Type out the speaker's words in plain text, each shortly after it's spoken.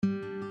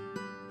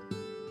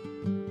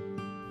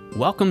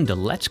Welcome to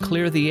Let's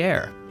Clear the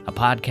Air, a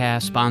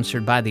podcast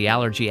sponsored by the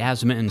Allergy,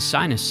 Asthma, and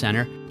Sinus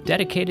Center,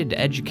 dedicated to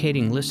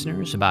educating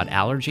listeners about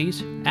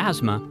allergies,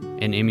 asthma,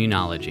 and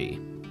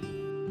immunology.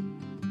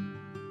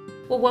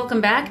 Well, welcome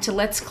back to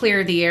Let's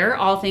Clear the Air,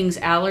 all things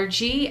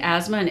allergy,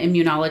 asthma, and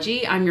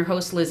immunology. I'm your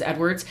host, Liz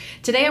Edwards.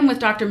 Today I'm with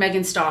Dr.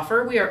 Megan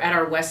Stauffer. We are at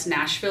our West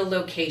Nashville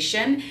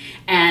location,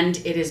 and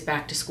it is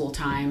back to school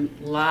time.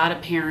 A lot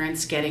of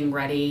parents getting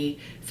ready,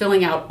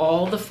 filling out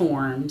all the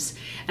forms.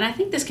 And I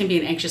think this can be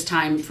an anxious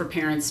time for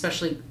parents,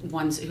 especially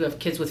ones who have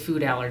kids with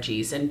food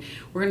allergies. And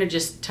we're going to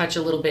just touch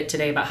a little bit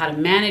today about how to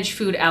manage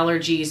food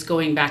allergies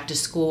going back to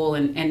school.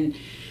 And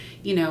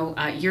you know,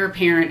 you're a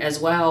parent as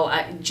well.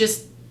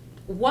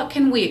 What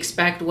can we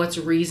expect? What's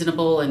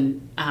reasonable,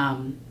 and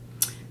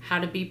how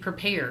to be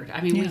prepared? I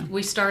mean,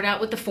 we start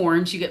out with the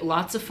forms. You get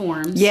lots of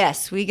forms.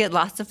 Yes, we get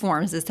lots of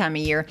forms this time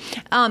of year.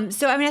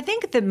 I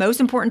think the most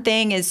important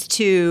thing is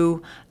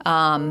to,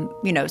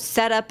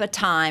 set up a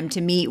time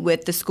to meet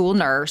with the school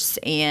nurse,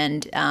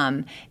 and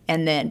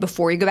then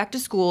before you go back to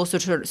school, so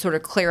to sort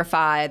of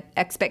clarify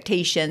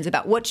expectations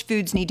about which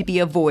foods need to be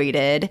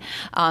avoided,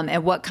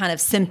 and what kind of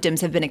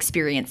symptoms have been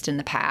experienced in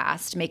the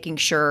past, making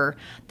sure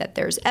that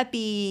there's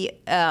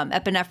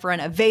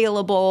epinephrine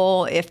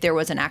available if there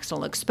was an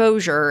accidental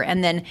exposure.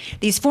 And then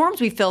these forms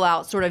we fill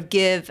out sort of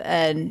give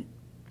a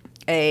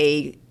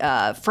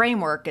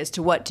framework as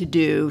to what to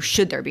do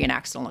should there be an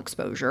accidental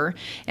exposure.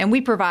 And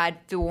we provide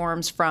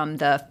forms from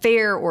the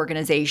FAIR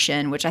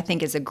organization, which I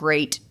think is a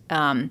great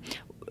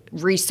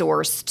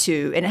resource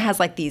and it has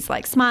like these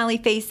like smiley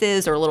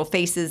faces or little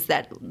faces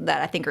that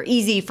I think are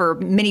easy for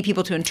many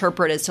people to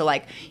interpret as to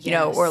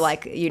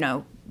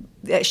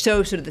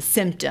show sort of the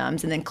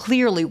symptoms and then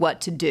clearly what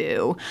to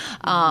do.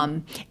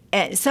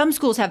 And some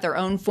schools have their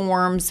own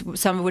forms,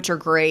 some of which are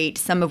great,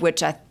 some of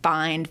which I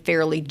find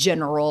fairly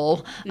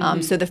general.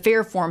 So the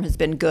FAIR form has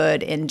been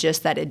good in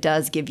just that it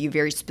does give you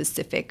very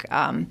specific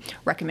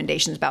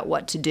recommendations about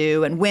what to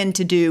do and when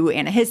to do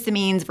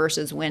antihistamines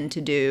versus when to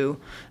do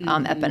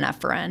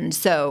epinephrine.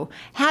 So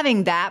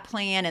having that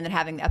plan and then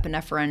having the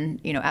epinephrine,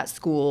 at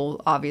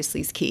school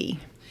obviously is key.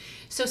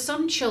 So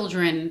some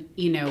children,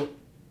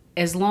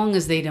 as long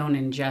as they don't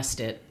ingest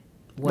it,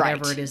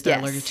 whatever it is they're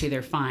allergic to,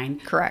 they're fine.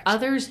 Correct.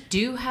 Others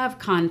do have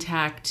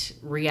contact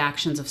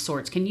reactions of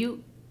sorts. Can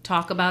you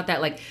talk about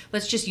that? Like,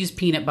 let's just use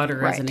peanut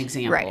butter as an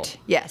example. Right,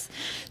 yes.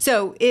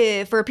 So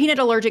for a peanut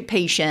allergic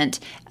patient,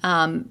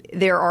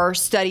 there are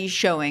studies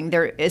showing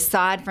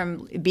aside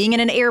from being in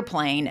an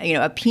airplane,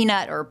 a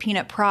peanut or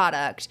peanut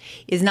product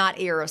is not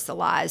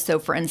aerosolized. So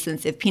for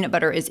instance, if peanut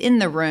butter is in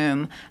the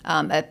room,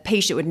 a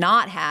patient would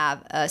not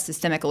have a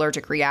systemic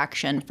allergic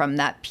reaction from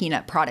that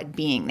peanut product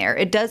being there.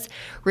 It does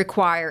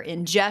require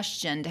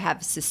ingestion to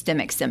have a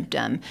systemic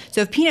symptom.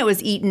 So if peanut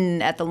was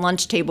eaten at the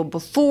lunch table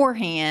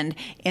beforehand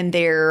and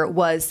there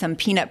was some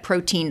peanut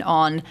protein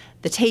on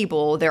the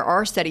table, there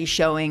are studies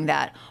showing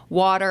that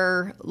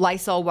water,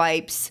 Lysol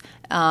wipes,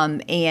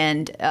 and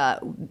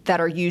that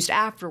are used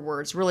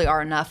afterwards really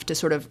are enough to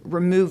sort of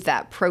remove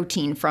that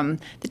protein from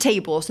the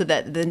table so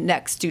that the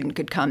next student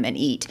could come and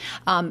eat.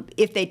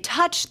 If they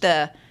touch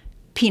the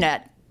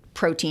peanut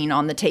protein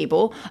on the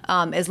table,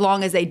 as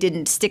long as they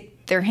didn't stick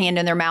their hand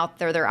in their mouth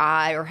or their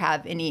eye or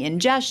have any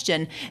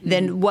ingestion,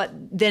 then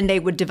they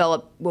would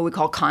develop what we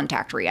call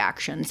contact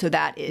reaction. So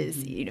that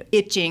is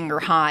itching or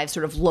hives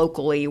sort of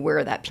locally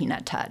where that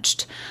peanut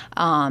touched.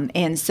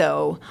 That's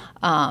sort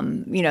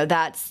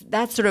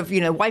of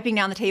wiping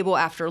down the table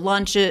after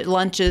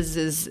lunches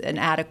is an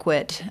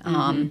adequate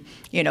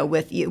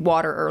with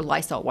water or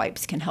Lysol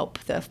wipes can help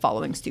the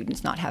following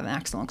students not have an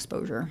accidental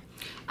exposure.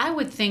 I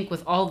would think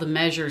with all the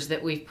measures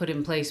that we've put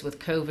in place with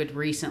COVID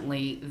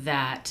recently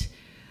that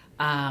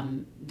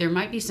there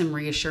might be some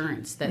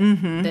reassurance that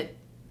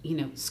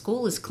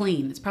school is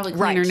clean. It's probably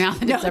cleaner now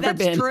than it's ever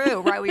been. That's true,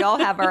 right? We all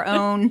have our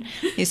own.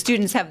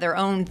 Students have their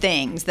own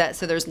things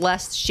so there's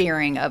less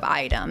sharing of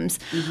items,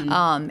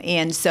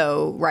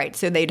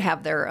 so they'd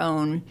have their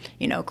own,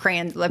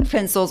 crayons,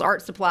 pencils,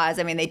 art supplies.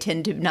 I mean, they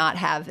tend to not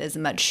have as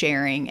much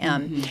sharing. I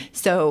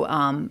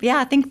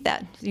think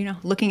that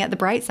looking at the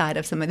bright side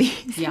of some of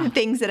these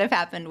things that have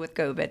happened with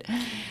COVID.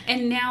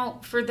 And now,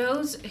 for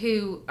those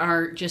who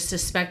are just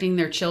suspecting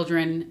their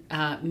children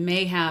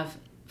may have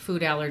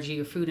food allergy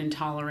or food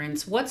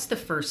intolerance, what's the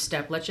first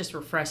step? Let's just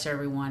refresh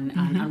everyone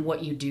on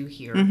what you do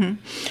here.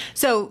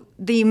 So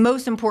the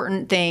most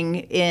important thing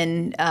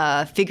in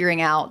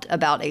figuring out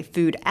about a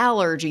food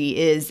allergy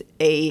is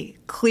a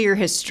clear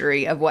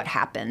history of what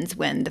happens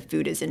when the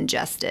food is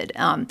ingested.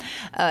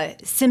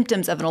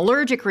 Symptoms of an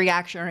allergic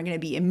reaction are going to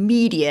be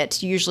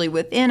immediate, usually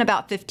within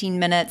about 15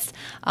 minutes,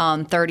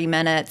 30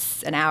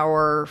 minutes, an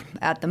hour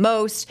at the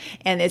most,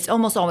 and it's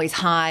almost always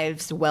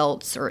hives,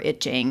 welts, or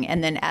itching.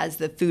 And then as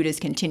the food is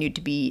continued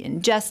to be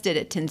ingested,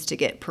 it tends to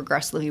get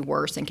progressively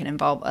worse and can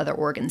involve other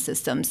organ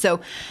systems.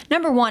 So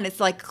number one, it's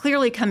like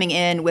clearly coming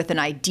in with an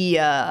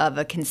idea of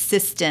a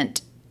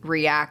consistent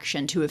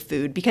reaction to a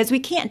food, because we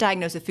can't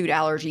diagnose a food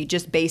allergy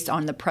just based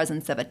on the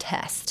presence of a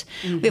test.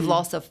 We have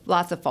lots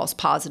of false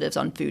positives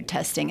on food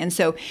testing. And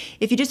so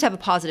if you just have a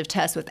positive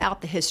test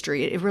without the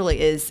history, it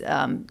really is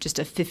just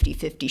a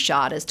 50-50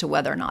 shot as to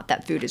whether or not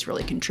that food is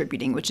really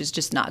contributing, which is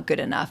just not good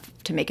enough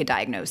to make a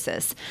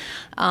diagnosis.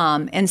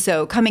 And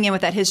so coming in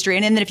with that history,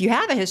 and then if you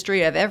have a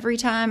history of every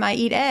time I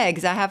eat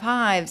eggs, I have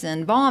hives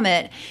and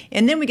vomit,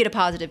 and then we get a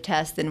positive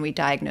test, then we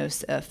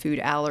diagnose a food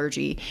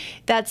allergy.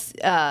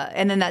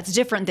 And then that's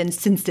different than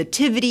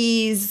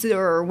sensitivities,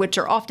 or which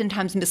are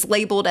oftentimes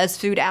mislabeled as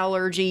food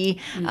allergy,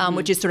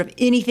 which is sort of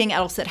anything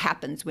else that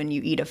happens when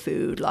you eat a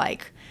food,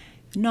 like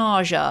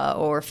nausea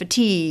or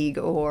fatigue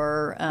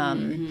or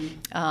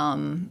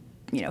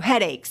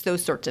headaches,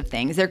 those sorts of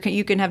things.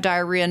 You can have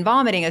diarrhea and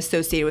vomiting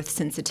associated with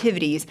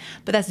sensitivities,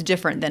 but that's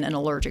different than an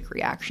allergic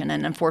reaction.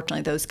 And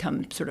unfortunately, those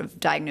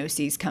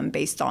diagnoses come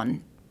based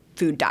on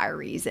food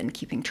diaries and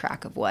keeping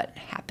track of what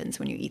happens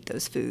when you eat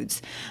those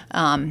foods.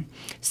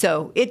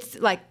 So it's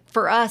like,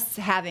 for us,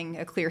 having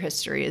a clear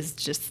history is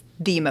just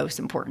the most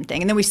important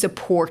thing. And then we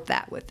support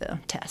that with the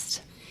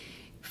test.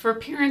 For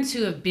parents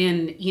who have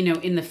been,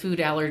 in the food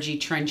allergy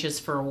trenches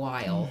for a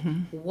while,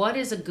 what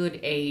is a good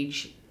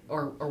age,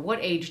 or what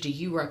age do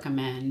you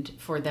recommend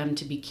for them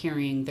to be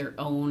carrying their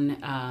own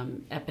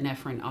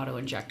epinephrine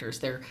auto-injectors,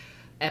 their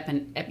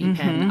EpiPen,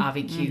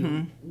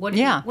 AviQ? What do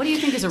you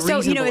think is a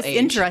reasonable it's age?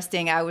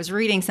 interesting. I was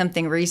reading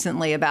something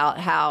recently about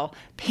how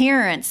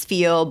parents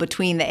feel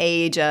between the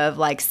age of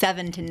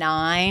 7 to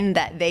 9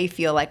 that they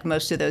feel like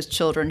most of those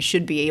children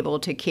should be able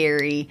to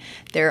carry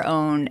their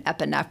own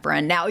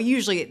epinephrine. Now,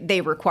 usually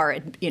they require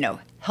it,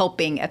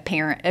 helping a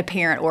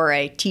parent or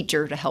a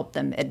teacher to help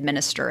them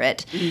administer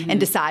it and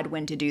decide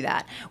when to do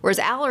that. Whereas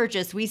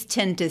allergists,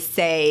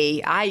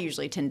 I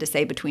usually tend to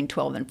say between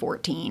 12 and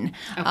 14.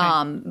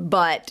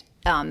 Okay.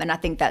 And I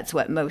think that's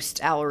what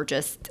most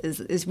allergists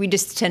is we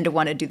just tend to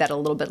want to do that a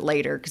little bit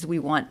later, because we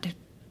want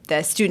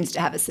the students to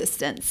have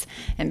assistance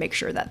and make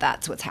sure that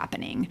that's what's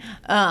happening.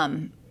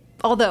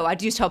 Although I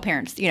do tell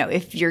parents,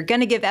 if you're going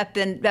to give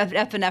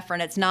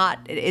epinephrine,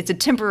 it's a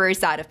temporary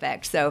side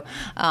effect. So,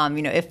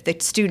 if the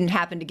student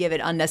happened to give it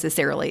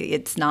unnecessarily,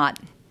 it's not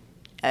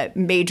a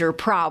major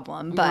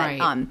problem. But,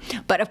 right.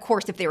 But of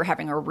course, if they were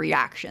having a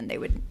reaction,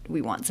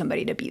 we want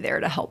somebody to be there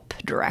to help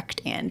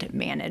direct and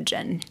manage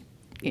and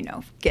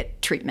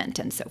get treatment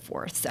and so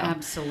forth. So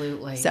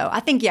absolutely. So I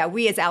think,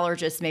 we as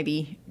allergists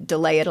maybe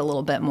delay it a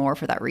little bit more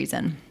for that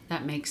reason.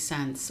 That makes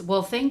sense.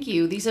 Well, thank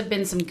you. These have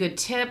been some good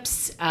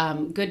tips.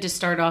 Good to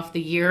start off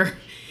the year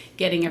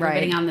getting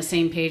everybody on the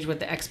same page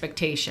with the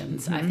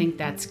expectations. I think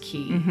that's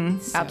key.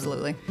 So,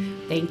 absolutely.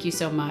 Thank you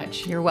so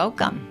much. You're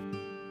welcome.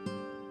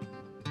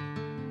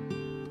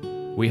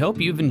 We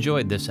hope you've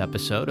enjoyed this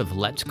episode of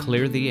Let's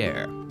Clear the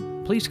Air.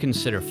 Please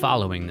consider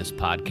following this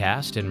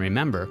podcast, and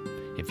remember,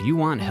 if you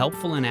want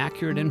helpful and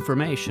accurate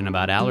information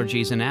about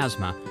allergies and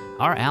asthma,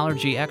 our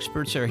allergy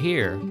experts are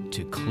here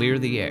to clear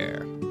the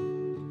air.